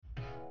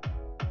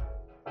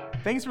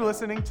Thanks for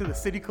listening to the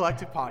City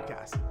Collective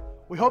podcast.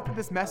 We hope that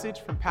this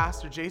message from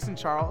Pastor Jason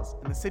Charles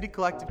and the City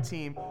Collective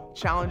team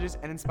challenges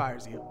and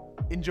inspires you.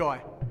 Enjoy.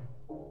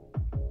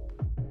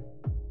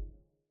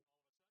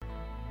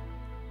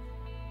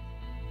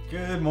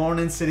 Good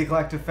morning, City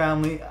Collective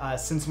family.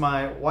 Since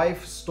my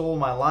wife stole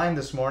my line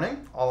this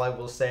morning, all I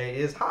will say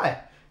is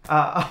hi.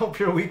 I hope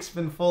your week's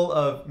been full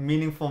of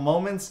meaningful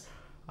moments.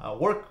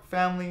 Work,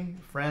 family,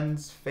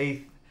 friends,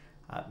 faith.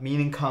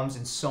 Meaning comes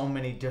in so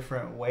many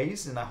different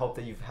ways, and I hope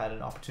that you've had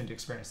an opportunity to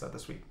experience that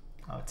this week.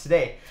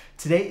 Today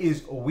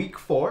is week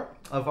 4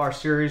 of our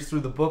series through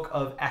the book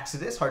of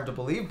Exodus. Hard to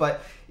believe,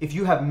 but if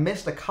you have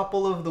missed a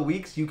couple of the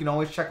weeks, you can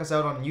always check us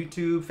out on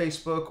YouTube,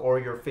 Facebook, or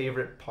your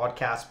favorite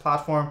podcast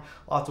platform.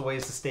 Lots of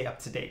ways to stay up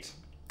to date.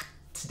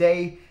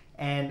 Today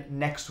and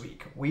next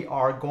week, we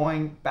are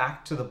going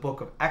back to the book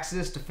of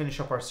Exodus to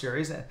finish up our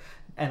series.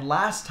 And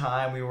last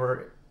time we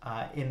were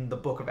in the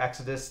book of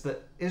Exodus, the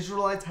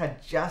Israelites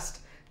had just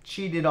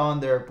cheated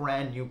on their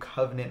brand new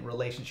covenant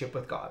relationship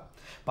with God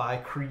by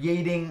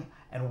creating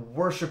and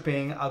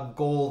worshiping a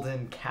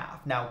golden calf.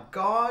 Now,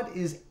 God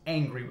is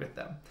angry with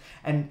them,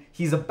 and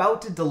he's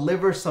about to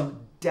deliver some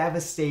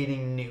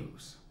devastating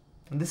news.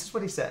 And this is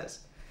what he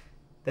says,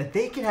 that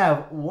they can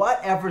have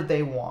whatever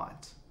they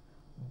want,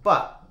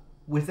 but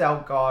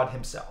without God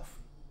himself,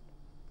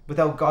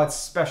 without God's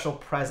special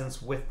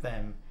presence with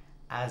them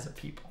as a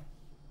people.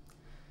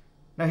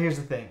 Now, here's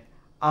the thing.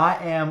 I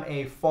am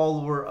a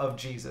follower of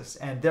Jesus,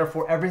 and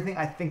therefore everything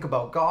I think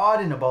about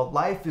God and about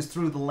life is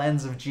through the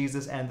lens of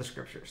Jesus and the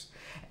scriptures.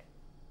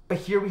 But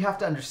here we have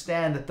to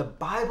understand that the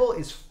Bible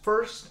is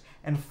first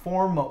and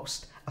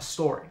foremost a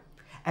story.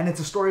 And it's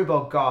a story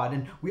about God,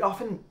 and we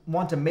often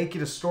want to make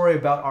it a story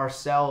about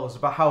ourselves,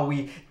 about how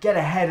we get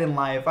ahead in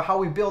life, about how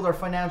we build our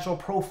financial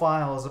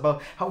profiles,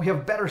 about how we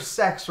have better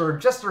sex or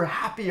just are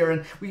happier,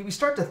 and we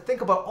start to think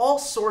about all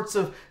sorts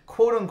of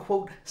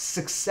quote-unquote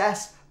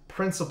success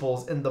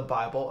principles in the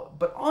Bible.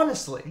 But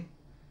honestly,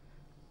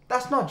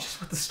 that's not just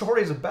what the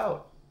story is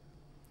about.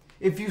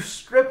 If you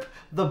strip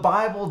the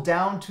Bible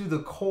down to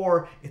the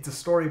core, it's a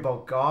story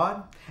about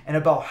God and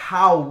about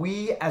how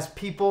we as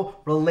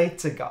people relate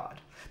to God.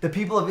 The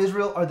people of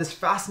Israel are this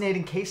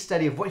fascinating case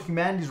study of what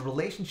humanity's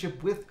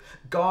relationship with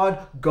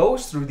God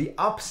goes through, the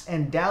ups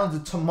and downs,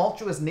 the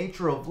tumultuous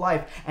nature of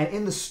life. And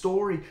in the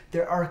story,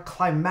 there are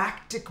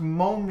climactic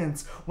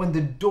moments when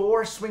the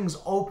door swings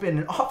open,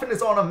 and often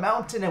it's on a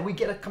mountain, and we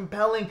get a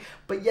compelling,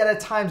 but yet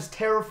at times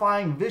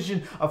terrifying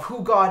vision of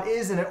who God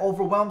is, and it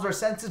overwhelms our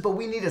senses, but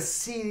we need to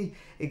see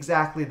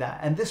exactly that.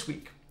 And this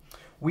week,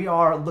 we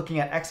are looking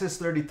at Exodus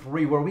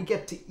 33, where we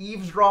get to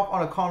eavesdrop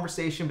on a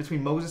conversation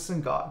between Moses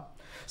and God.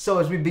 So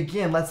as we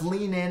begin, let's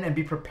lean in and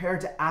be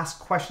prepared to ask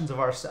questions of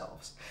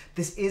ourselves.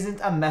 This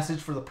isn't a message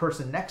for the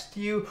person next to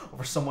you or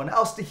for someone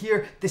else to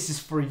hear. This is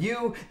for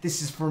you.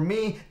 This is for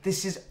me.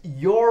 This is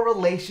your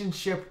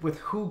relationship with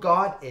who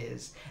God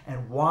is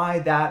and why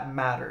that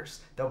matters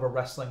that we're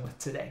wrestling with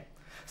today.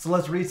 So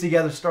let's read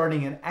together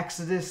starting in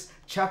Exodus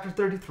chapter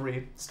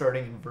 33,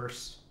 starting in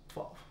verse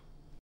 12.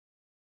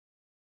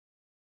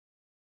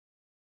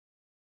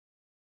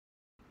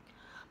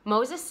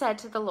 Moses said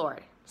to the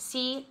Lord,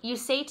 "See, you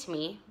say to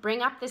me,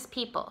 'Bring up this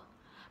people,'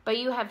 but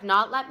you have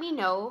not let me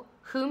know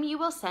whom you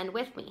will send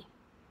with me.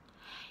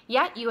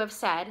 Yet you have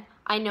said,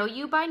 'I know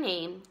you by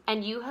name,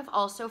 and you have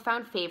also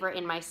found favor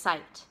in my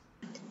sight.'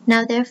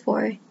 Now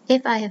therefore,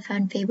 if I have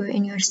found favor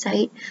in your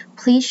sight,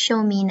 please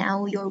show me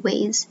now your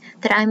ways,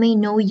 that I may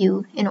know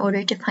you in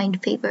order to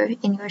find favor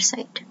in your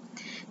sight.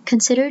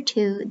 Consider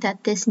too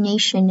that this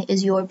nation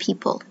is your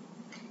people."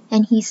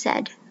 And he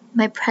said,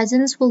 "My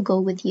presence will go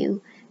with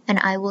you, and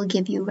I will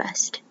give you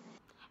rest."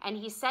 And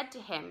he said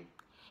to him,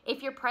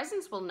 "If your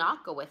presence will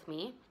not go with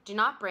me, do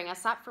not bring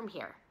us up from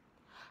here.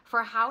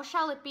 For how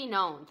shall it be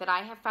known that I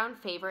have found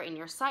favor in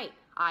your sight,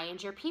 I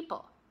and your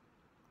people?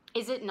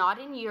 Is it not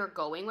in your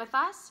going with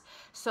us,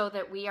 so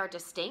that we are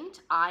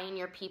distinct, I and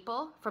your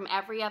people, from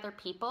every other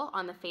people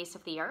on the face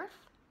of the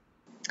earth?"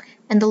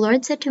 And the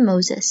Lord said to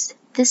Moses,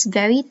 "This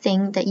very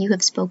thing that you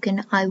have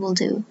spoken I will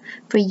do,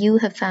 for you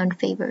have found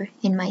favor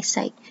in my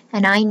sight,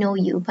 and I know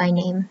you by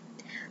name."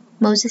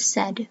 Moses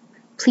said,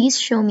 "Please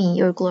show me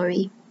your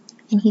glory."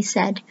 And he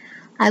said,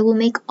 I will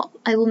make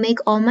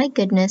all my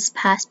goodness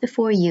pass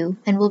before you,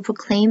 and will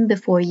proclaim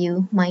before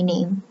you my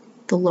name,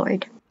 the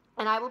Lord.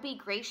 "And I will be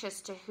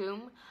gracious to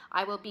whom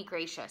I will be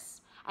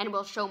gracious, and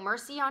will show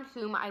mercy on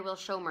whom I will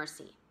show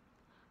mercy.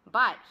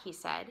 But," he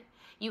said,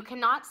 "you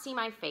cannot see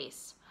my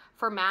face,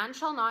 for man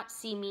shall not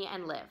see me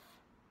and live."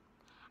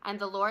 And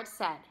the Lord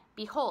said,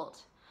 "Behold,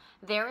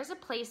 there is a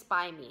place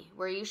by me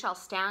where you shall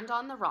stand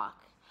on the rock.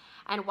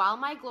 And while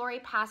my glory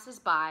passes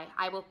by,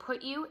 I will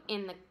put you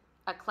in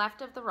a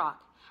cleft of the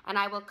rock, and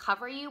I will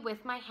cover you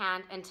with my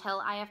hand until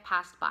I have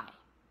passed by.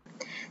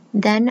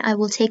 Then I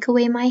will take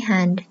away my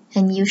hand,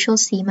 and you shall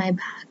see my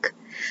back,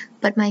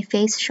 but my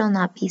face shall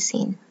not be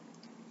seen."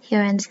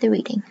 Here ends the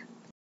reading.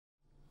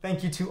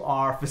 Thank you to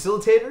our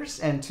facilitators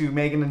and to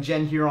Megan and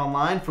Jen here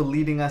online for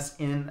leading us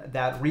in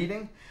that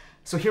reading.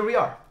 So here we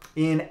are.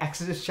 in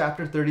Exodus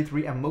chapter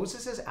 33, and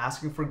Moses is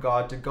asking for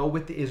God to go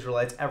with the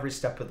Israelites every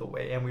step of the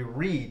way. And we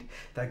read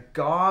that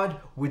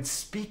God would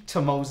speak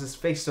to Moses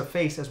face to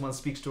face as one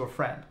speaks to a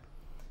friend.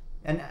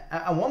 And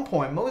at one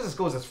point, Moses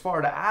goes as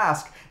far to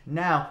ask,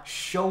 "Now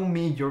show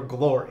me your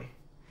glory."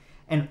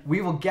 And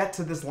we will get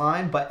to this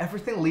line, but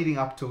everything leading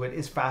up to it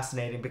is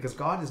fascinating because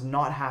God is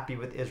not happy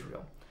with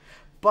Israel.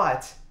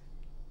 But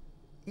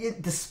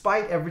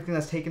despite everything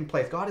that's taken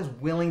place, God is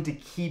willing to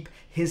keep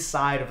his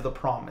side of the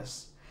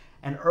promise.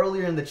 And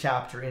earlier in the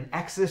chapter, in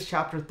Exodus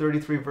chapter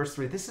 33, verse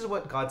 3, this is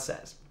what God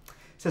says.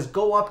 It says,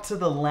 "Go up to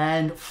the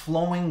land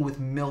flowing with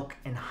milk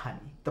and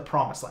honey," the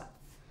promised land.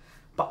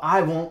 "But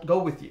I won't go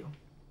with you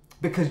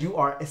because you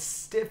are a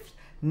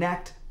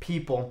stiff-necked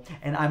people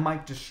and I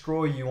might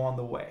destroy you on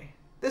the way."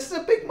 This is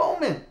a big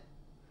moment.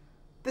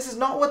 This is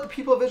not what the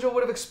people of Israel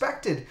would have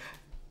expected.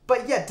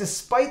 But yet,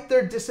 despite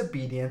their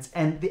disobedience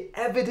and the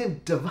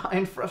evident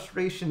divine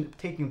frustration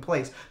taking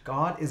place,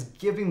 God is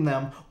giving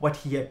them what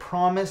he had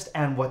promised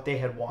and what they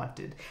had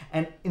wanted.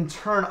 And in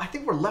turn, I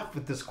think we're left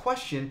with this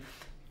question: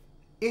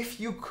 if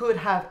you could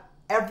have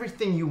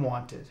everything you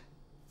wanted,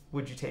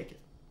 would you take it?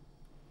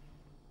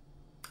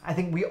 I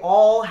think we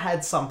all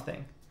had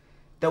something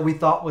that we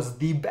thought was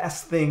the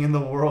best thing in the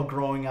world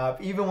growing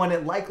up, even when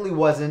it likely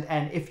wasn't.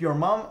 And if your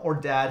mom or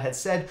dad had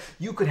said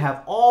you could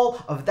have all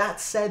of that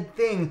said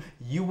thing,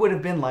 you would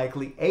have been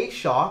likely A,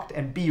 shocked,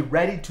 and B,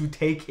 ready to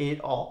take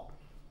it all.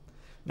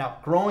 Now,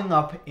 growing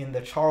up in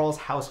the Charles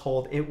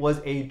household, it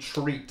was a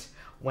treat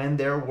when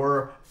there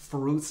were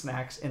fruit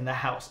snacks in the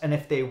house. And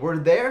if they were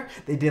there,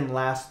 they didn't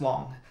last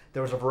long.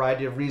 There was a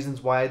variety of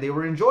reasons why they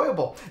were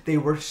enjoyable. They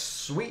were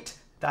sweet.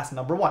 That's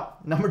number one.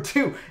 Number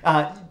two,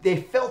 they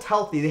felt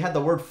healthy. They had the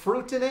word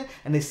fruit in it,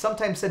 and they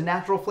sometimes said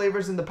natural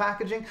flavors in the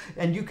packaging,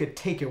 and you could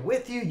take it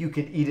with you. You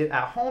could eat it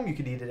at home. You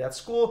could eat it at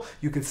school.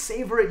 You could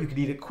savor it. You could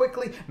eat it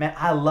quickly. Man,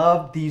 I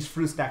love these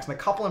fruit snacks, and a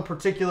couple in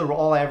particular were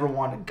all I ever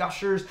wanted: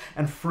 Gushers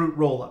and Fruit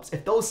Roll-Ups.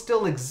 If those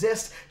still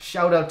exist,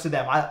 shout out to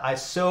them. I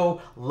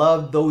so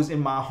love those in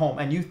my home.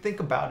 And you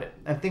think about it,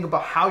 and think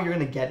about how you're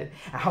going to get it,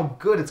 and how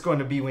good it's going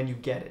to be when you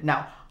get it.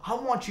 Now, I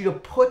want you to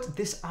put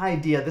this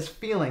idea, this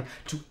feeling,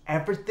 to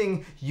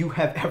everything you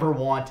have ever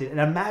wanted. And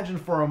imagine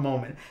for a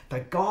moment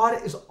that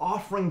God is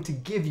offering to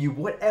give you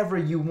whatever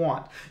you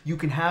want. You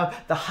can have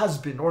the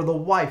husband or the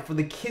wife or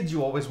the kids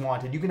you always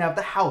wanted. You can have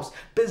the house,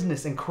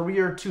 business, and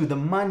career too, the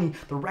money,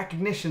 the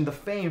recognition, the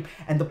fame.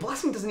 And the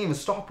blessing doesn't even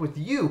stop with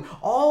you.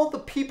 All the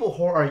people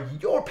who are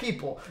your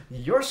people,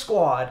 your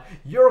squad,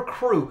 your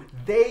crew,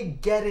 they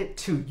get it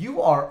too.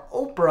 You are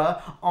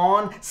Oprah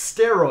on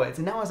steroids.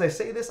 And now as I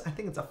say this, I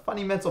think it's a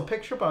funny mental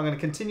picture, but I'm going to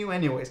continue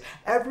anyways.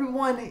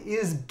 Everyone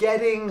is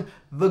getting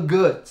the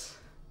goods.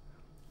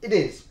 It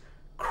is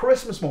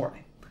Christmas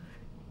morning,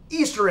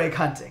 Easter egg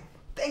hunting,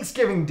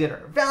 Thanksgiving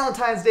dinner,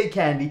 Valentine's Day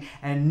candy,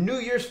 and New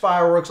Year's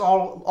fireworks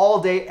all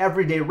day,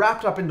 every day,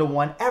 wrapped up into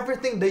one.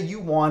 Everything that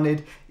you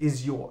wanted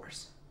is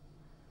yours.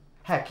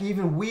 Heck,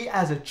 even we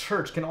as a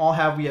church can all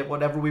have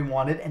whatever we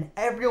wanted, and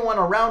everyone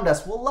around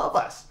us will love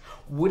us.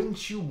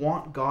 Wouldn't you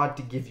want God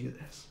to give you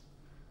this?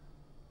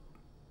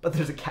 But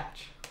there's a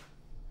catch.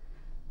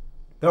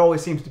 There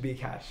always seems to be a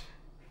catch.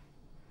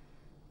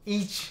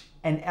 Each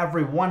and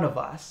every one of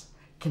us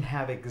can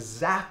have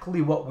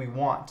exactly what we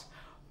want,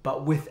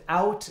 but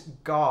without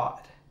God.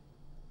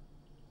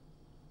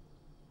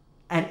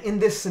 And in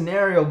this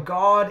scenario,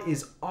 God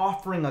is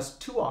offering us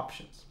two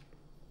options: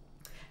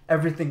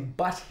 everything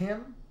but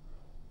him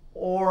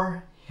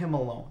or him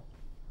alone.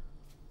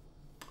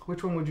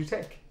 Which one would you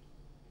take?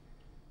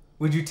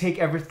 Would you take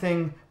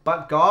everything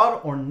but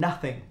God or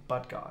nothing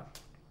but God?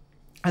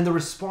 And the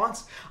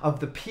response of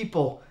the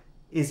people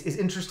is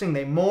interesting.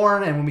 They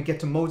mourn, and when we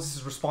get to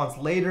Moses' response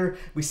later,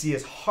 we see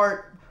his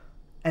heart,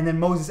 and then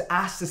Moses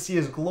asks to see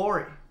his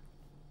glory.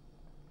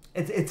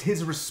 It's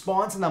his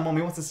response in that moment.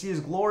 He wants to see his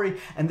glory,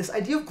 and this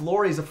idea of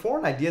glory is a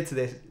foreign idea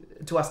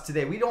to us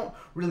today. We don't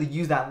really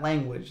use that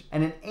language.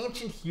 And in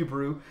ancient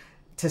Hebrew,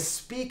 to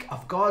speak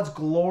of God's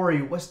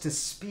glory was to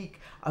speak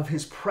of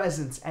his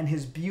presence and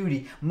his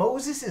beauty.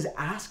 Moses is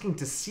asking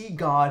to see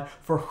God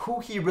for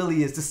who he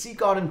really is, to see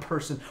God in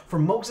person. For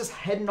Moses,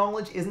 head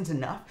knowledge isn't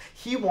enough.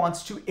 He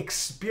wants to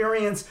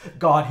experience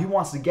God. He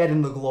wants to get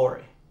in the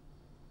glory.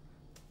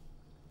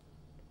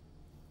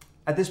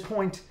 At this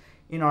point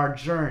in our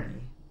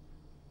journey,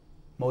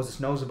 Moses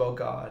knows about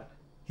God.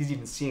 He's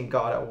even seeing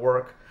God at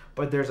work.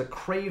 But there's a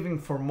craving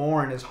for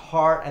more in his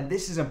heart, and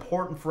this is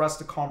important for us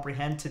to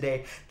comprehend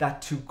today,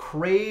 that to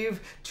crave,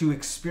 to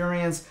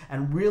experience,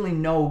 and really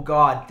know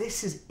God,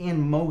 this is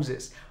in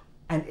Moses,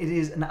 and it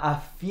is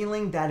a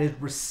feeling that is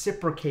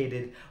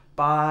reciprocated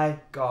by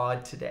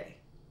God today.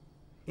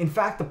 In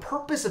fact, the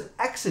purpose of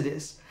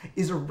Exodus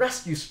is a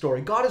rescue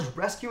story. God is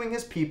rescuing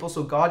his people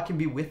so God can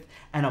be with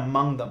and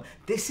among them.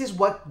 This is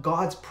what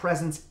God's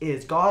presence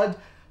is. God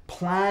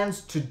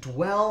plans to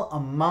dwell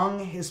among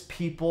his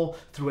people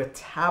through a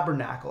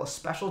tabernacle, a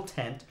special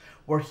tent,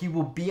 where he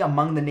will be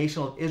among the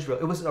nation of Israel.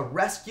 It was a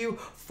rescue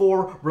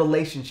for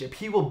relationship.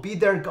 He will be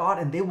their God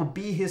and they will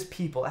be his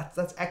people.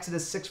 That's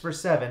Exodus 6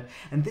 verse 7.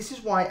 And this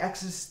is why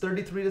Exodus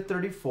 33 to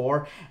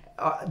 34,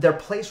 they're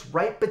placed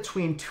right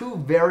between two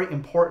very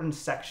important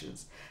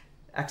sections.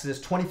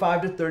 Exodus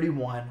 25 to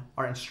 31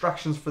 are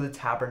instructions for the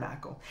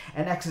tabernacle.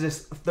 And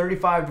Exodus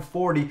 35 to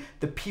 40,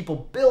 the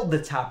people build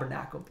the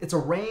tabernacle. It's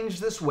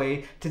arranged this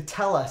way to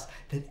tell us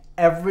that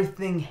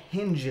everything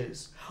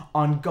hinges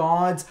on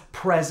God's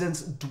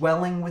presence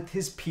dwelling with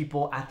his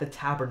people at the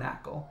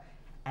tabernacle.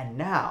 And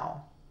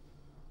now,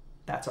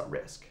 that's at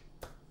risk.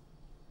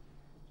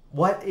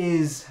 What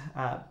is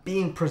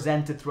being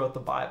presented throughout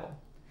the Bible,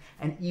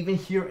 and even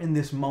here in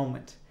this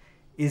moment,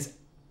 is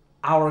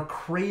our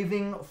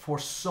craving for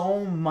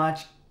so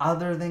much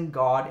other than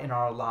God in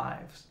our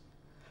lives,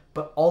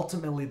 but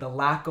ultimately the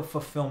lack of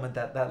fulfillment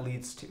that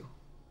leads to.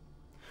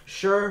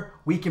 Sure,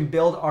 we can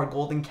build our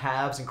golden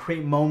calves and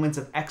create moments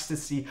of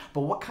ecstasy,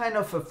 but what kind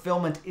of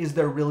fulfillment is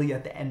there really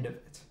at the end of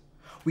it?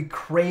 We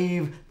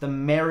crave the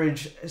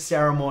marriage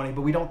ceremony,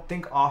 but we don't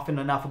think often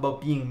enough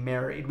about being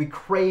married. We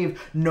crave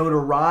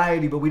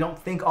notoriety, but we don't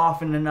think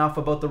often enough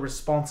about the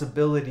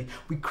responsibility.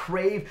 We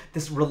crave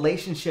this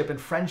relationship and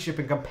friendship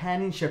and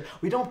companionship.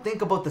 We don't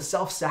think about the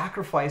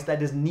self-sacrifice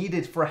that is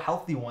needed for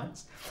healthy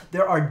ones.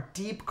 There are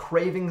deep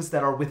cravings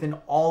that are within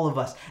all of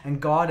us,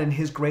 and God in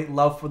his great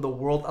love for the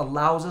world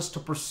allows us to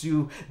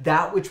pursue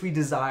that which we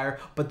desire,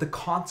 but the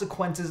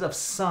consequences of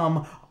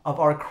some of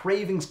our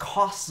cravings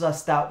costs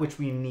us that which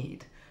we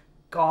need.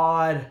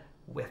 God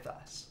with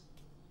us.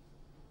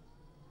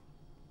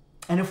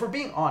 And if we're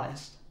being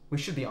honest, we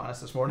should be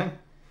honest this morning,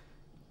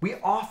 we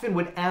often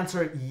would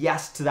answer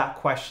yes to that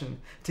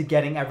question, to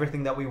getting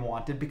everything that we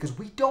wanted, because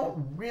we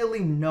don't really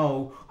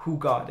know who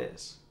God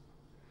is.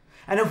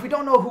 And if we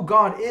don't know who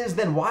God is,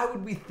 then why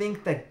would we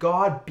think that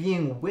God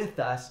being with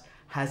us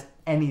has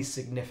any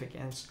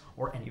significance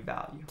or any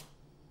value?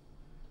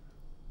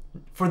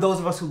 For those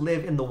of us who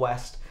live in the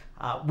West,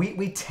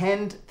 we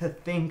tend to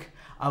think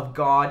of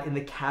God in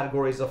the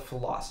categories of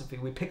philosophy.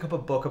 We pick up a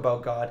book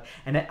about God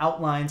and it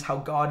outlines how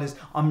God is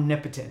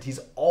omnipotent,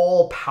 he's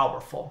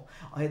all-powerful,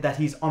 that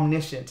he's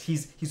omniscient,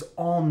 he's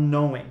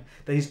all-knowing,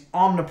 that he's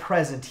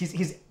omnipresent,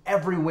 he's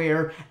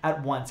everywhere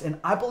at once. And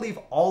I believe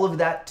all of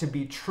that to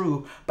be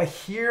true, but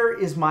here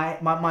is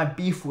my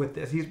beef with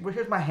this.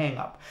 Here's my hang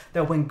up,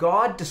 that when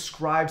God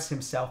describes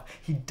himself,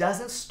 he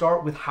doesn't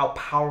start with how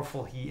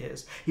powerful he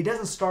is. He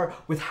doesn't start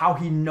with how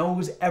he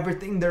knows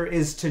everything there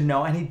is to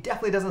know, and he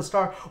definitely doesn't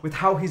start with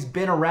how he's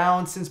been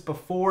around since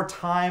before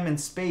time and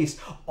space.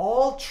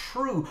 All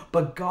true,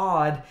 but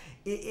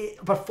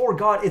for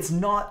God, it's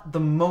not the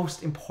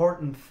most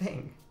important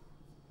thing.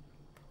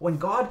 When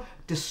God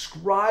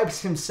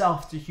describes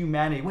himself to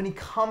humanity, when he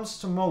comes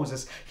to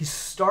Moses, he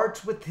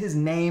starts with his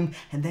name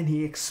and then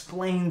he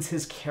explains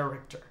his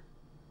character.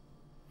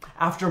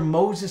 After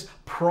Moses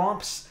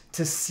prompts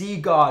to see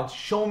God,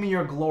 show me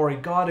your glory,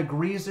 God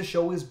agrees to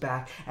show his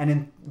back. And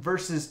in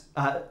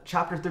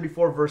chapter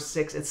 34, verse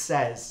 6, it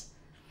says,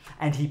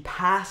 "And he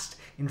passed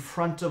in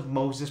front of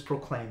Moses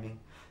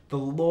proclaiming, the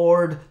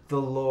Lord,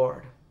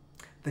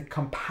 the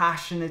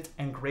compassionate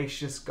and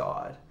gracious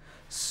God,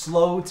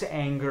 slow to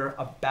anger,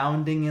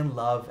 abounding in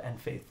love and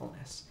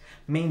faithfulness,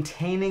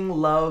 maintaining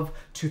love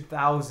to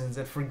thousands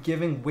and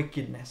forgiving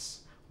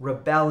wickedness,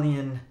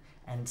 rebellion,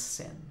 and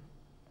sin."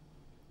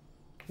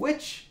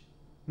 Which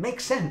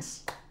makes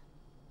sense.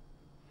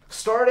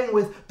 Starting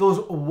with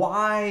those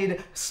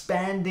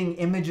wide-spanning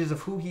images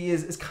of who he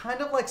is kind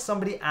of like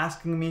somebody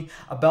asking me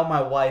about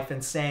my wife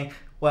and saying,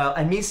 well,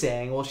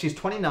 she's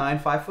 29,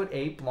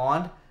 5'8",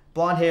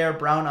 blonde hair,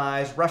 brown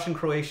eyes, Russian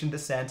Croatian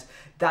descent.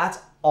 That's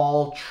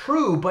all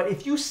true, but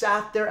if you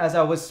sat there as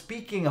I was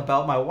speaking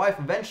about my wife,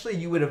 eventually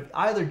you would have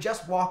either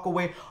just walk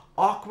away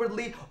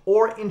awkwardly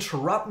or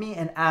interrupt me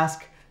and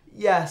ask,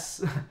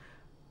 yes,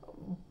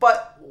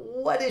 but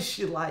what is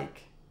she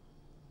like?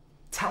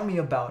 Tell me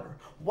about her.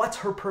 What's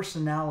her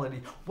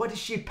personality? What is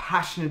she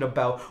passionate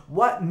about?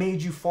 What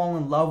made you fall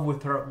in love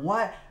with her?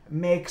 What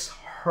makes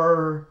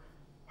her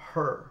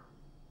her?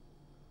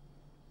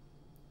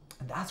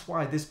 And that's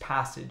why this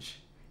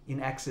passage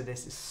in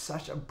Exodus is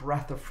such a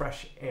breath of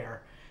fresh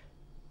air,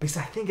 because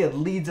I think it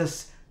leads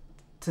us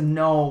to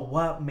know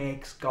what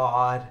makes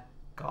God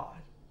God.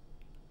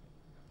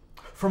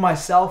 For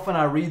myself, when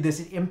I read this,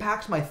 it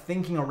impacts my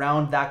thinking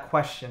around that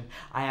question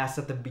I asked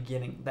at the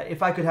beginning, that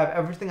if I could have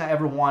everything I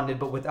ever wanted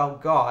but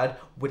without God,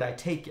 would I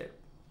take it?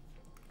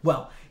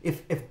 Well,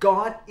 if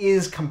God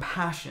is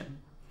compassion,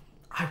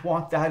 I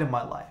want that in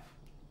my life.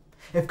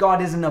 If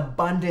God is an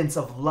abundance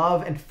of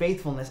love and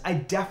faithfulness, I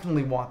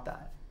definitely want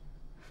that.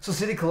 So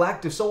City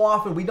Collective, so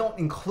often we don't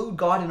include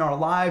God in our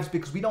lives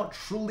because we don't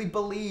truly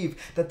believe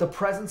that the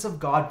presence of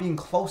God, being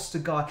close to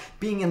God,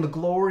 being in the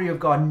glory of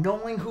God,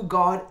 knowing who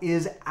God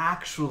is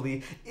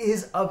actually,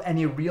 is of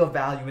any real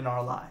value in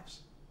our lives.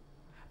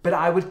 But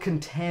I would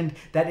contend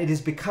that it is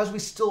because we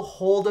still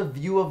hold a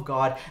view of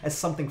God as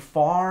something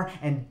far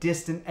and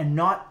distant and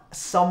not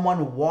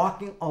someone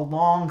walking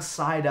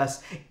alongside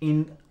us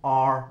in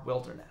our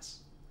wilderness.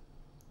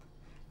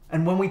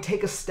 And when we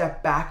take a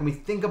step back and we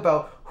think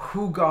about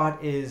who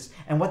God is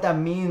and what that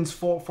means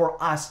for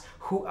us,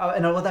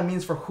 and what that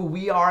means for who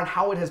we are and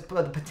how it has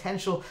the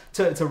potential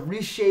to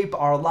reshape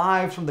our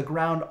lives from the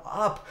ground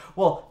up,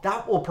 well,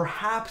 that will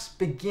perhaps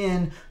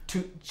begin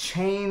to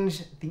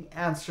change the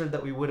answer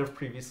that we would have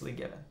previously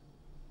given.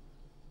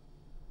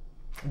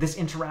 This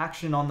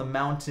interaction on the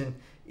mountain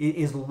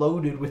is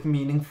loaded with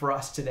meaning for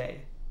us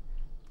today.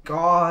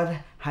 God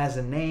has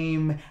a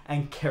name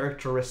and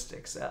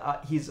characteristics.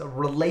 He's a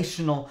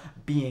relational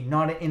being,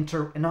 not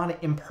an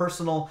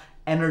impersonal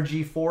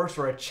energy force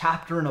or a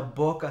chapter in a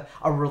book,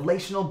 a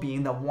relational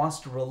being that wants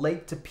to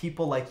relate to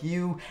people like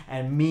you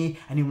and me,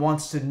 and he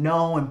wants to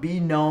know and be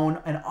known.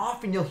 And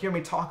often you'll hear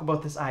me talk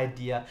about this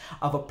idea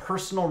of a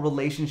personal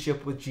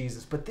relationship with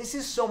Jesus. But this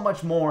is so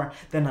much more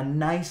than a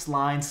nice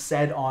line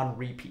said on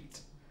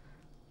repeat.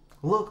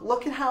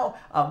 Look at how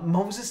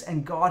Moses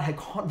and God had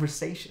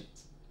conversations.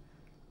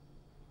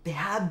 They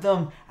had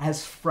them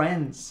as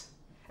friends,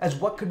 as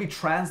what could be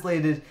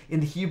translated in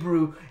the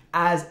Hebrew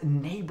as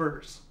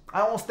neighbors.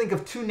 I almost think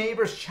of two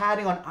neighbors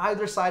chatting on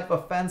either side of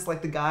a fence,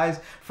 like the guys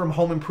from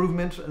Home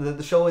Improvement,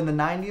 the show in the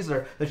 90s.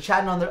 They're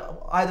chatting on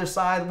either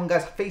side. One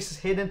guy's face is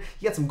hidden.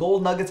 You get some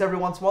gold nuggets every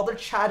once in a while. They're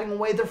chatting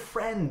away. They're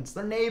friends.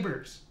 They're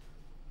neighbors.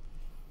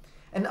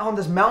 And on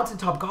this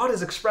mountaintop, God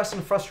is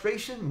expressing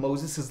frustration.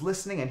 Moses is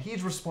listening and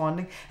he's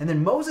responding. And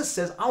then Moses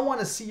says, I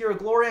want to see your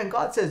glory. And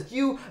God says,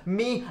 you,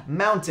 me,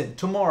 mountain,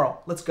 tomorrow.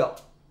 Let's go.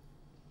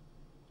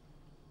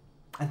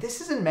 And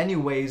this is in many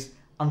ways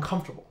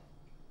uncomfortable,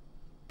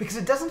 because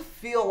it doesn't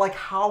feel like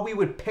how we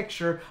would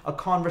picture a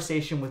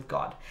conversation with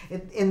God.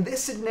 In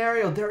this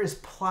scenario, there is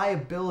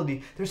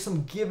pliability. There's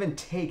some give and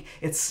take.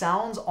 It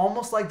sounds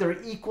almost like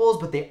they're equals,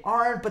 but they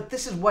aren't. But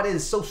this is what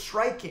is so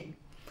striking,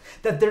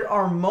 that there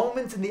are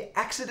moments in the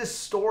Exodus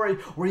story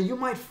where you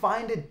might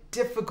find it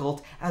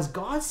difficult as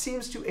God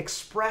seems to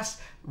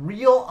express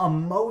real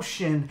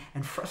emotion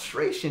and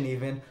frustration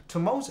even to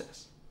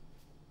Moses.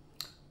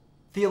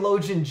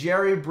 Theologian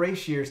Jerry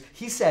Brashears,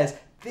 he says,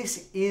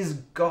 this is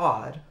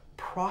God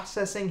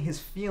processing his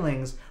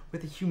feelings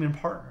with a human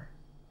partner.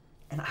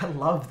 And I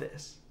love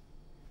this,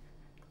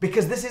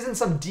 because this isn't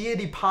some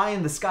deity pie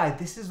in the sky.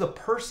 This is the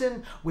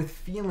person with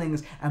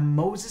feelings, and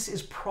Moses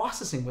is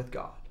processing with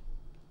God.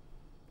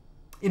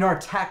 In our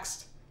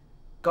text,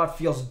 God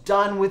feels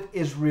done with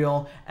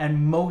Israel,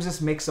 and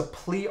Moses makes a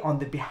plea on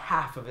the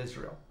behalf of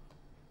Israel.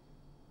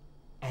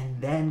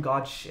 And then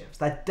God shifts.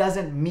 That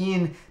doesn't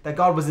mean that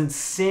God was in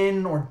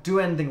sin or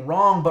doing anything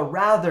wrong, but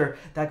rather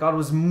that God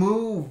was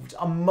moved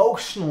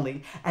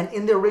emotionally. And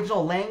in the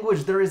original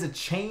language, there is a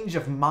change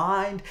of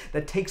mind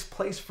that takes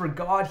place for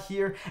God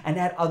here and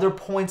at other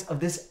points of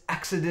this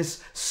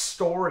Exodus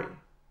story.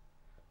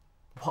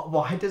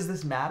 Why does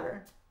this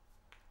matter?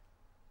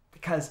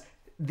 Because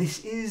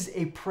this is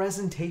a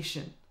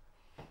presentation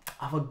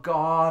of a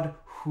God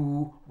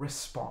who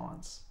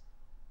responds.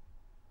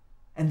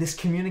 And this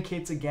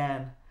communicates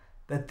again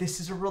that this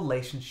is a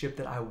relationship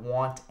that I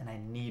want and I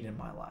need in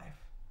my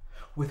life,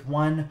 with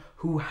one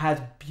who has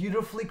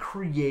beautifully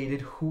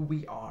created who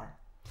we are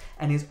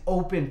and is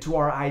open to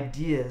our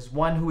ideas,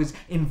 one who is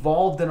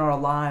involved in our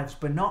lives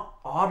but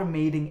not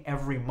automating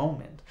every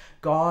moment.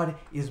 God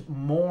is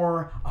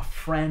more a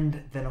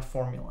friend than a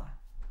formula.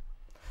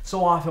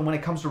 So often when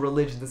it comes to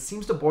religion, it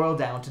seems to boil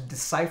down to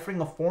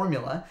deciphering a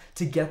formula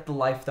to get the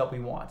life that we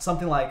want.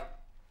 Something like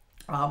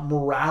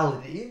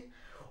morality,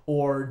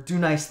 or do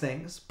nice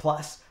things,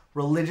 plus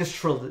religious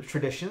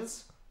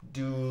traditions,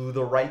 do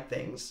the right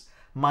things,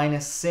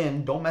 minus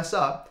sin, don't mess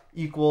up,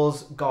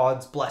 equals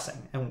God's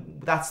blessing.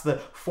 And that's the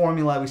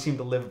formula we seem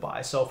to live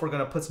by. So if we're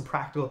going to put some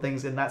practical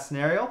things in that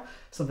scenario,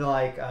 something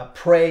like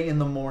pray in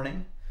the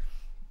morning,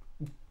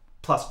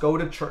 plus go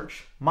to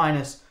church,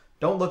 minus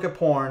don't look at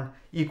porn,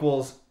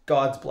 equals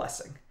God's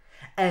blessing.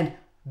 And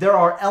there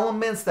are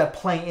elements that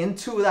play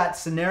into that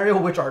scenario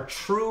which are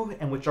true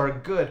and which are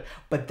good,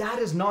 but that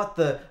is not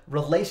the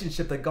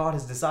relationship that God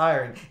is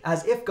desiring.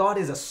 As if God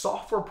is a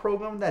software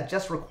program that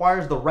just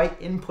requires the right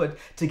input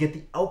to get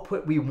the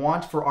output we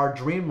want for our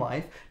dream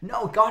life.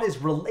 No, God is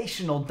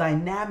relational,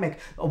 dynamic,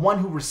 one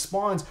who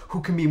responds,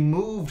 who can be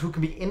moved, who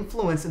can be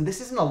influenced, and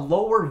this isn't a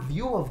lower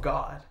view of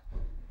God.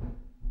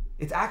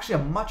 It's actually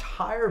a much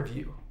higher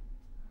view.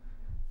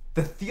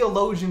 The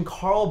theologian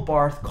Karl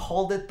Barth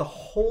called it the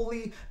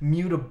holy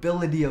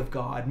mutability of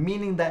God,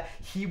 meaning that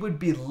he would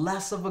be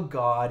less of a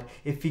God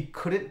if he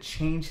couldn't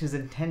change his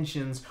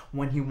intentions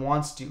when he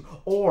wants to,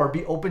 or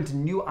be open to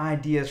new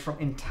ideas from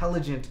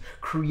intelligent,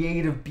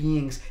 creative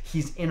beings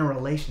he's in a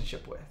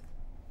relationship with.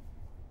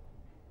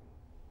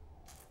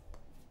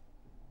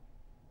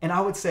 And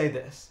I would say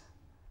this,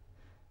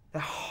 that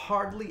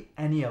hardly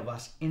any of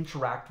us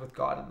interact with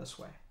God in this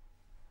way.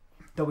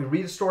 That we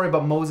read a story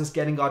about Moses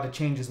getting God to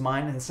change his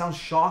mind, and it sounds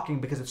shocking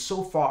because it's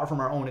so far from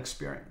our own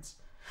experience.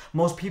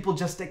 Most people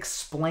just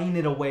explain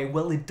it away.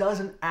 Well, it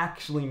doesn't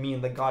actually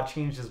mean that God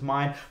changed his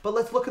mind. But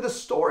let's look at the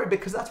story,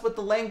 because that's what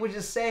the language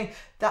is saying.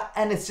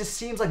 And it just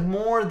seems like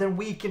more than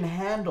we can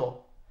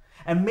handle.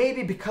 And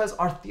maybe because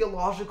our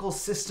theological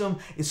system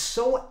is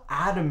so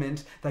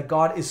adamant that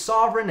God is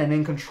sovereign and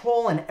in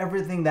control and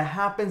everything that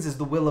happens is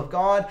the will of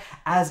God,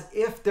 as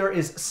if there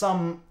is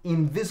some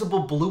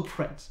invisible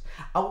blueprint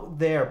out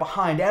there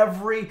behind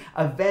every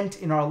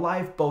event in our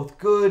life, both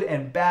good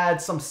and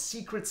bad, some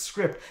secret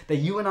script that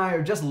you and I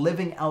are just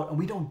living out, and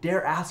we don't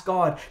dare ask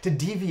God to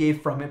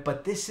deviate from it.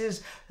 But this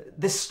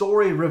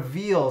story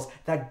reveals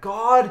that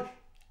God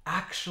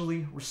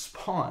actually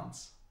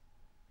responds.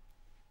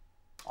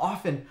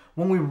 Often,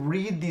 when we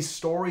read these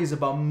stories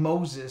about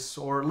Moses,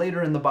 or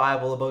later in the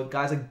Bible about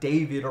guys like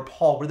David or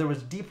Paul, where there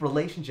was deep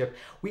relationship,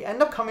 we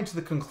end up coming to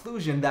the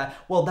conclusion that,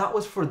 well, that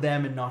was for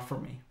them and not for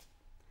me.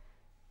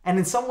 And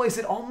in some ways,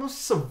 it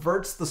almost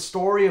subverts the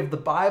story of the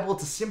Bible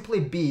to simply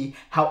be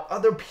how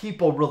other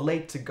people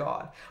relate to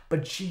God.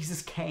 But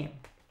Jesus came,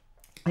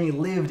 and he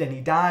lived, and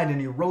he died, and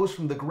he rose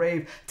from the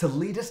grave to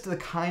lead us to the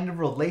kind of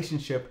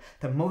relationship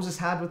that Moses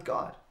had with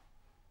God.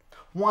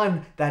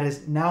 One that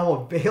is now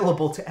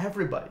available to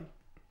everybody.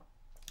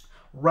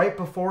 Right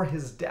before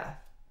his death,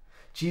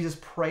 Jesus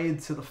prayed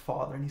to the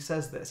Father, and he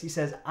says this. He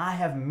says, I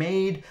have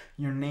made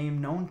your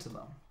name known to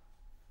them,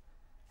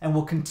 and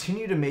will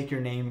continue to make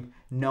your name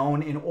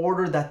known, in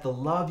order that the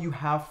love you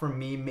have for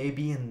me may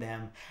be in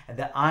them, and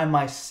that I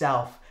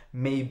myself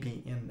may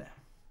be in them.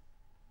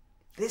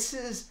 This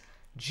is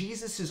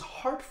Jesus'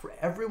 heart for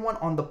everyone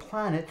on the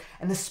planet,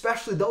 and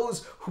especially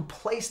those who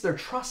place their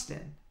trust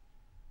in.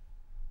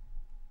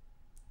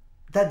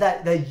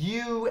 That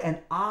you and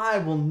I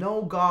will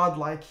know God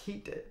like he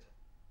did,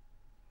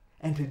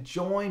 and to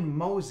join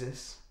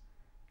Moses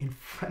in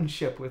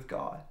friendship with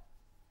God.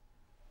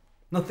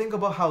 Now think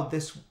about how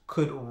this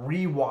could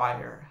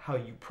rewire how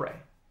you pray.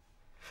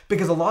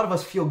 Because a lot of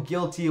us feel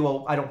guilty.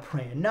 Well, I don't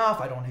pray enough.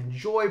 I don't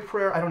enjoy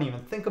prayer. I don't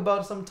even think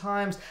about it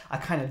sometimes. I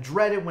kind of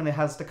dread it when it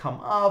has to come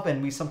up,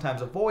 and we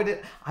sometimes avoid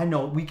it. I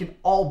know we can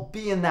all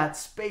be in that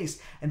space,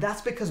 and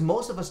that's because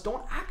most of us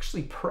don't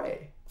actually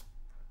pray.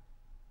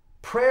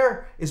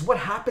 Prayer is what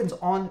happens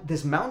on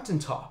this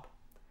mountaintop.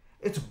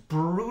 It's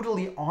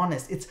brutally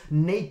honest. It's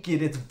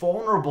naked. It's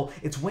vulnerable.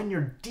 It's when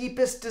your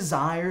deepest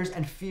desires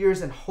and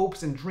fears and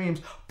hopes and dreams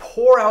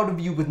pour out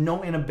of you with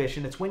no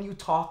inhibition. It's when you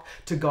talk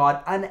to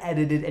God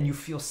unedited and you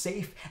feel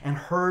safe and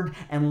heard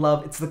and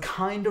loved. It's the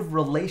kind of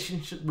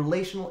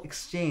relational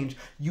exchange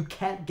you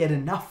can't get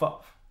enough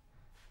of.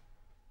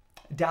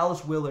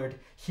 Dallas Willard,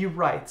 he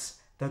writes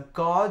that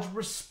God's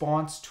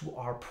response to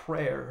our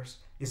prayers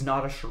is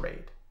not a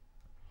charade.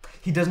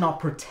 He does not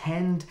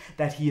pretend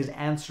that he is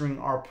answering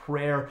our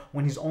prayer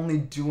when he's only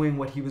doing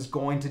what he was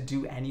going to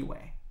do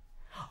anyway.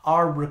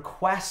 Our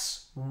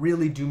requests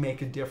really do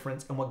make a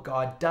difference in what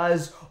God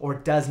does or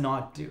does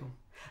not do.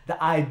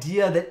 The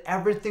idea that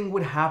everything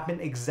would happen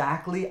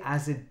exactly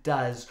as it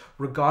does,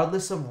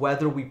 regardless of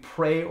whether we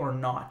pray or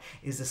not,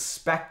 is a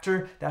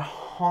specter that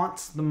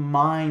haunts the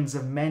minds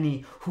of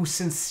many who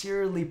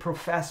sincerely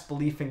profess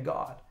belief in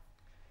God.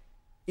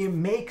 It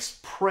makes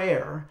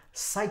prayer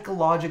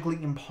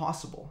psychologically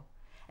impossible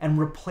and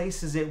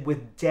replaces it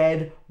with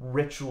dead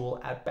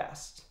ritual at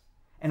best.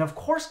 And of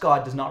course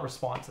God does not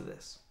respond to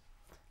this,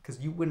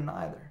 because you wouldn't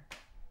either.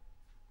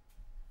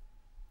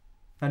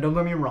 Now don't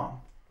get me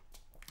wrong,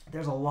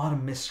 there's a lot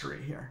of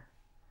mystery here.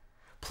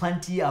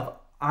 Plenty of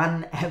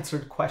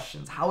unanswered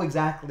questions. How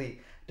exactly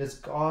does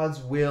God's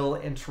will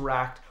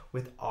interact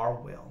with our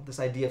will?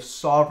 This idea of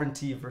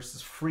sovereignty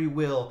versus free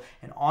will.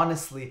 And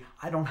honestly,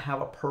 I don't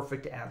have a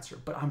perfect answer,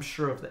 but I'm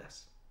sure of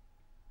this.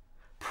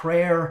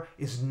 Prayer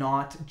is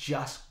not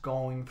just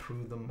going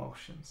through the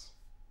motions.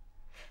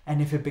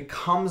 And if it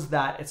becomes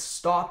that, it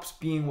stops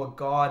being what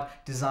God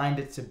designed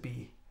it to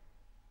be,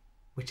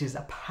 which is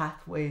a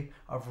pathway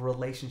of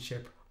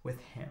relationship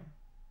with him.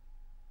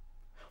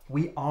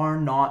 We are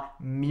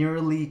not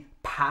merely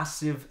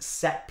passive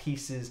set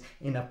pieces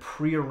in a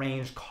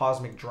prearranged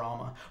cosmic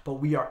drama, but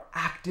we are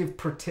active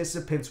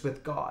participants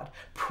with God.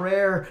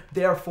 Prayer,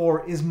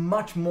 therefore, is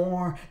much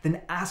more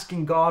than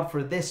asking God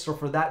for this or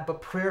for that,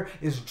 but prayer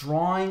is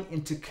drawing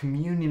into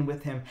communion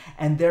with him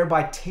and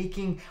thereby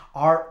taking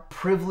our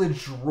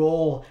privileged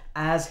role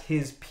as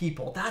his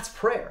people. That's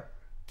prayer.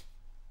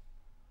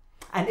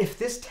 And if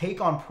this take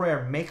on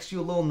prayer makes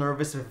you a little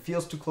nervous, if it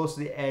feels too close to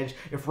the edge,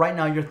 if right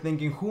now you're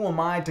thinking, who am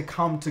I to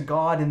come to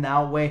God in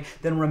that way?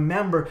 Then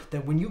remember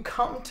that when you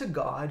come to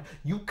God,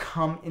 you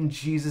come in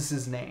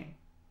Jesus' name.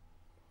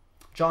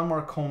 John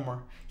Mark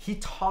Comer, he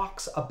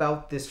talks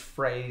about this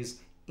phrase,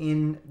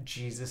 in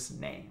Jesus'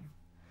 name.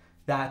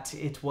 That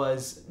it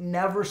was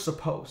never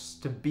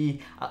supposed to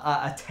be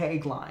a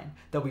tagline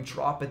that we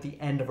drop at the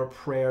end of a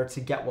prayer to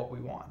get what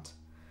we want.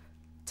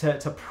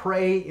 To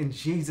pray in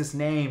Jesus'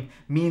 name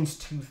means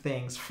two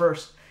things.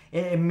 First,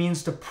 it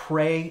means to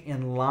pray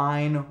in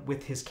line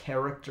with his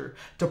character,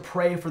 to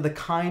pray for the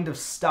kind of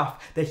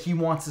stuff that he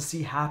wants to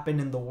see happen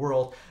in the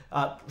world.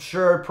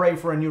 Sure, pray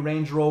for a new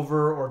Range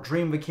Rover or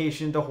dream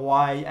vacation to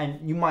Hawaii,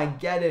 and you might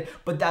get it,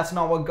 but that's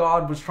not what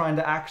God was trying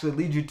to actually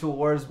lead you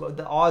towards.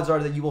 The odds are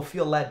that you will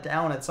feel let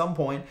down at some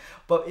point.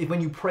 But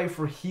when you pray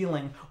for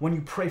healing, when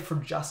you pray for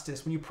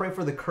justice, when you pray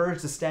for the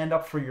courage to stand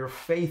up for your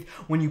faith,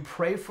 when you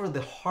pray for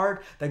the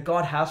heart that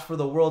God has for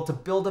the world to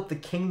build up the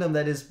kingdom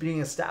that is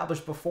being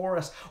established before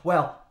us,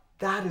 well,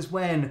 that is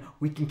when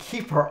we can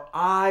keep our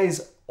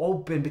eyes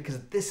open, because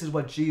this is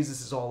what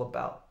Jesus is all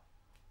about.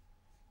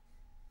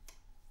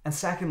 And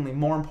secondly,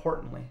 more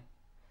importantly,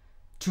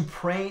 to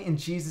pray in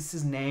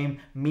Jesus' name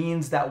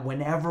means that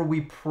whenever we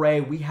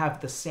pray, we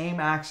have the same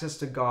access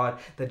to God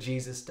that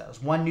Jesus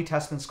does. One New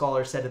Testament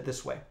scholar said it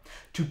this way: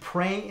 to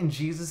pray in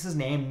Jesus'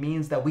 name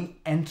means that we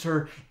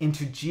enter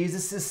into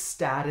Jesus'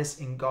 status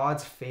in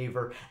God's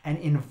favor and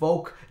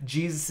invoke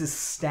Jesus'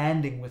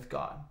 standing with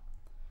God.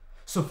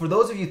 So for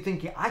those of you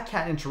thinking, I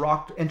can't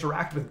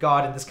interact with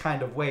God in this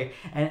kind of way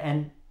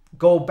and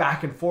go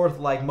back and forth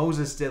like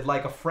Moses did,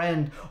 like a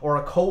friend or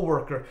a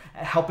co-worker,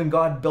 helping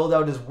God build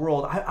out his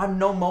world. I'm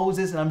no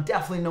Moses and I'm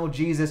definitely no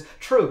Jesus.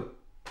 True.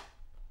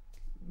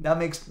 That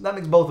makes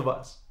both of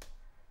us.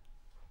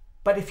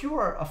 But if you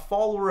are a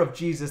follower of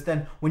Jesus,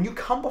 then when you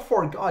come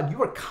before God,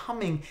 you are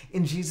coming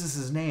in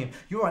Jesus' name.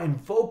 You are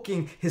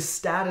invoking his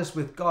status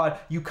with God.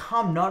 You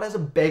come not as a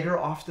beggar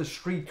off the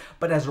street,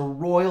 but as a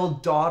royal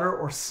daughter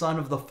or son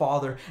of the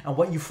Father. And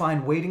what you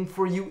find waiting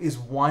for you is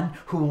one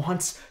who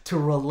wants to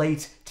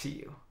relate to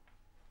you.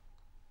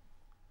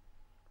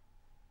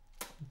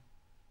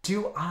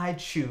 Do I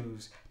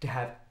choose to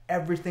have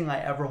everything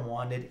I ever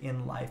wanted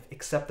in life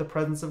except the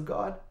presence of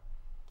God?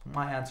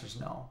 My answer is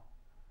no.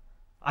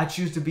 I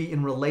choose to be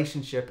in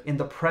relationship in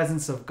the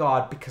presence of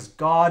God, because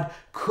God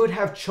could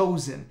have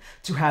chosen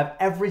to have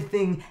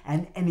everything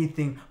and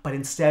anything, but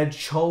instead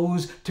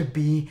chose to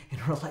be in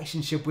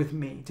relationship with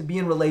me, to be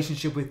in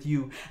relationship with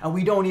you. And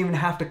we don't even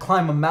have to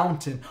climb a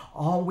mountain.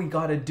 All we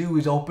got to do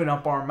is open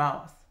up our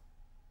mouth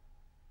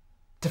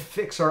to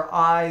fix our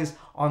eyes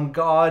on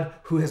God,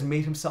 who has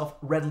made himself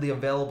readily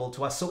available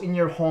to us. So in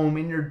your home,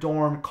 in your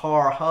dorm,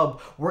 car, hub,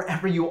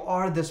 wherever you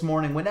are this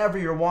morning, whenever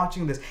you're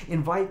watching this,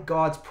 invite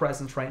God's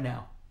presence right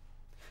now.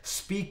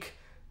 Speak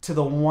to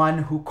the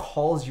one who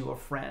calls you a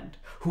friend,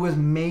 who has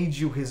made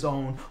you his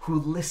own, who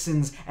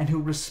listens and who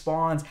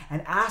responds,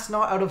 and ask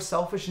not out of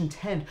selfish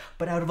intent,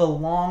 but out of a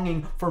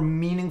longing for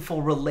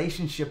meaningful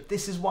relationship.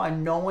 This is why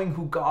knowing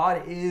who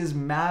God is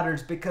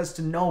matters, because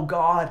to know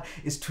God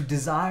is to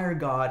desire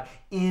God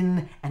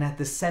in and at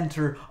the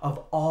center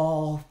of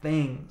all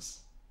things.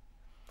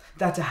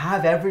 That to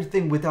have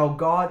everything without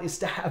God is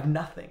to have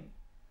nothing.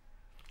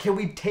 Can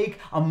we take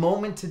a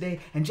moment today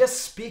and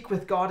just speak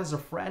with God as a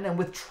friend and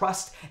with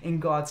trust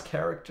in God's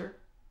character?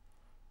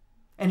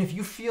 And if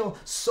you feel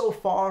so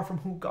far from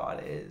who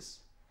God is,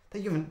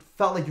 that you haven't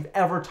felt like you've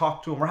ever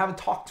talked to him or haven't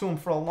talked to him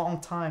for a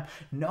long time,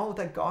 know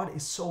that God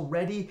is so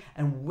ready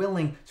and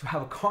willing to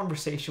have a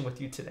conversation with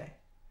you today.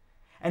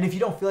 And if you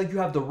don't feel like you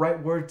have the right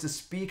words to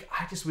speak,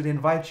 I just would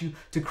invite you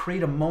to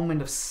create a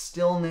moment of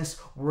stillness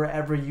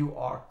wherever you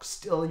are.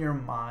 Still your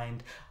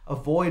mind,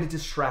 avoid a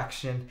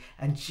distraction,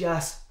 and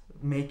just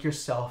make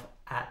yourself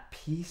at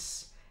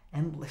peace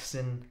and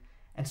listen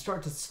and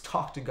start to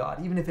talk to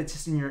God, even if it's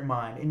just in your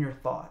mind, in your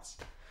thoughts,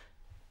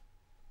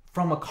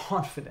 from a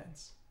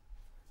confidence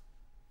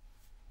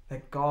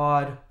that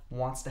God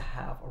wants to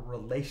have a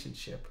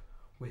relationship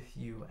with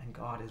you, and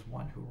God is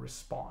one who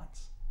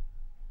responds.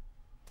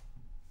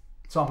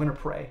 So I'm going to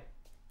pray.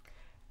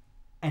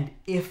 And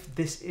if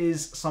this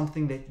is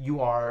something that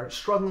you are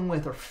struggling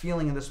with or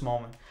feeling in this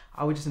moment,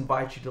 I would just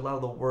invite you to allow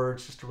the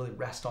words just to really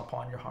rest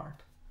upon your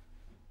heart.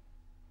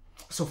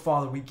 So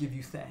Father, we give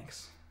you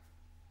thanks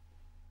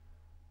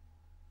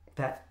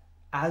that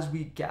as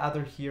we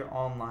gather here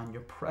online,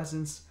 your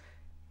presence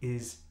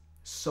is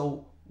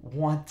so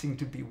wanting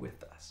to be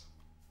with us.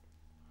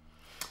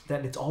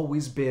 That it's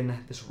always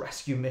been this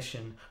rescue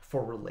mission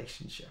for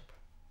relationship.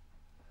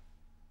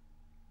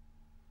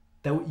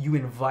 That you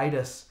invite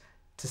us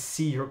to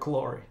see your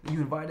glory.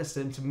 You invite us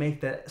to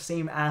make that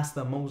same ask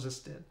that Moses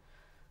did.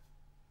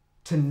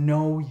 To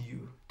know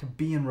you, to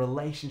be in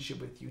relationship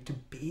with you, to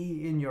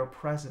be in your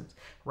presence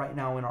right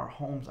now in our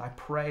homes. I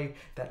pray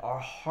that our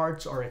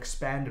hearts are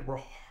expanded. Where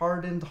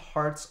hardened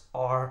hearts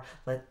are,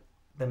 let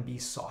them be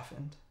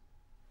softened.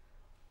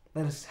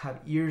 Let us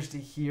have ears to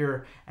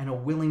hear and a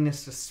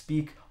willingness to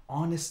speak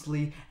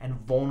honestly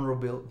and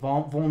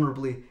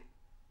vulnerably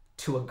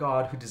to a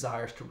God who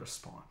desires to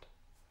respond.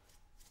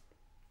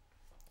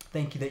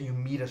 Thank you that you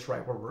meet us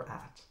right where we're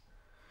at.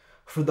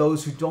 For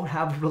those who don't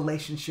have a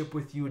relationship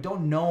with you,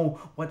 don't know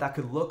what that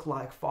could look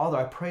like, Father,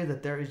 I pray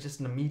that there is just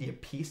an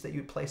immediate peace that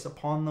you place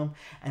upon them,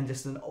 and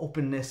just an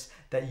openness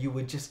that you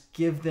would just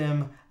give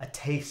them a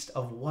taste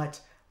of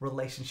what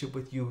relationship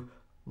with you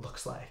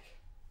looks like.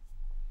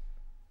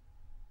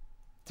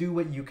 Do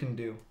what you can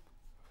do.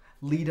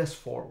 Lead us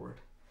forward.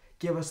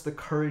 Give us the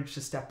courage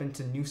to step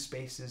into new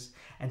spaces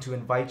and to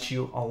invite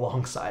you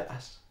alongside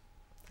us.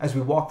 As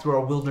we walk through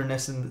our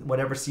wilderness in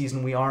whatever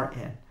season we are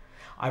in,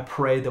 I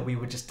pray that we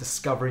would just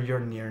discover your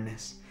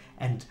nearness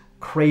and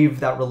crave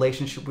that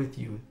relationship with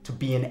you, to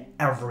be in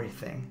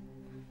everything,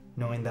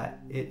 knowing that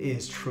it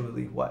is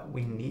truly what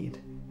we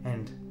need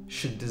and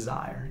should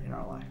desire in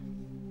our life.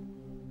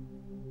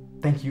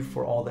 Thank you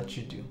for all that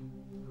you do.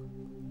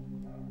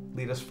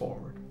 Lead us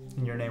forward.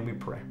 In your name we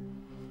pray.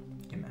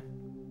 Amen.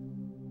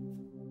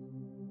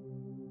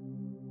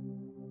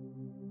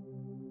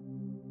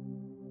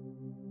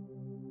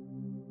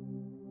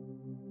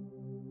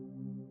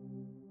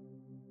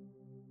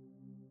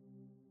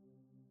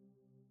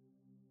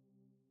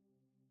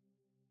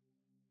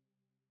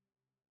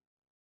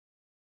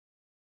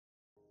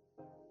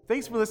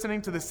 Thanks for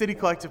listening to the City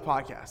Collective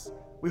podcast.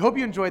 We hope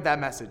you enjoyed that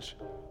message.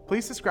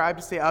 Please subscribe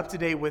to stay up to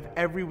date with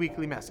every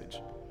weekly message.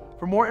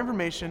 For more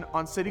information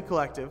on City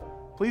Collective,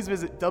 please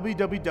visit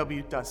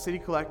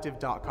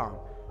www.citycollective.com.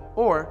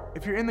 Or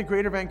if you're in the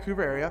Greater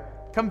Vancouver area,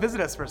 come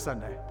visit us for a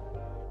Sunday.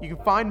 You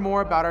can find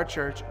more about our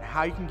church and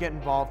how you can get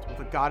involved with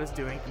what God is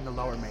doing in the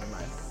Lower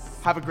Mainland.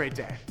 Have a great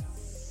day.